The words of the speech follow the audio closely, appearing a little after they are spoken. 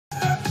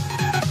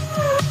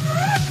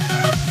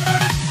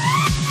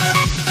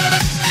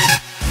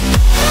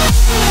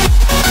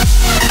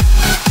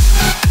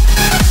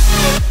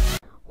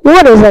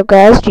What is up,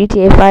 guys?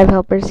 GTA 5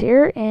 Helpers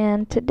here,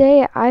 and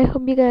today I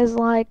hope you guys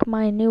like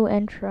my new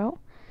intro.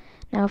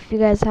 Now, if you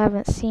guys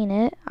haven't seen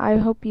it, I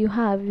hope you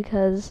have,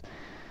 because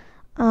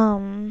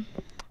um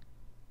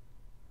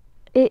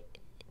it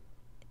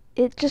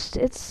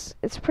it's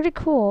pretty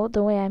cool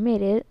the way I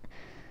made it.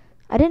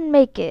 I didn't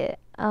make it.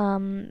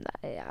 I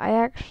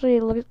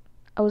actually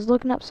I was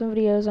looking up some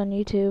videos on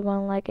YouTube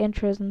on like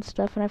intros and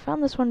stuff, and I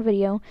found this one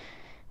video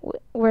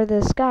where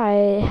this guy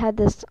had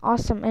this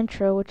awesome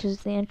intro, which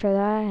is the intro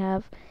that I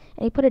have,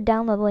 and he put a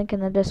download link in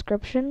the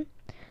description.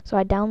 So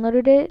I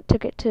downloaded it,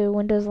 took it to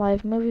Windows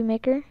Live Movie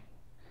Maker,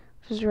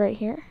 which is right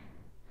here,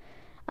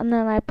 and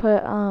then I put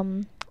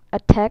a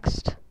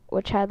text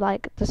which had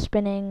like the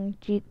spinning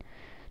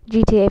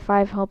GTA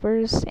 5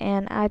 helpers,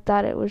 and I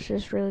thought it was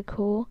just really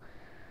cool.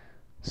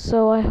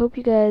 So I hope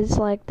you guys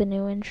like the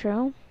new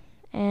intro,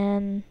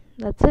 and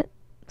that's it.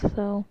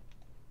 So,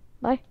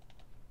 bye.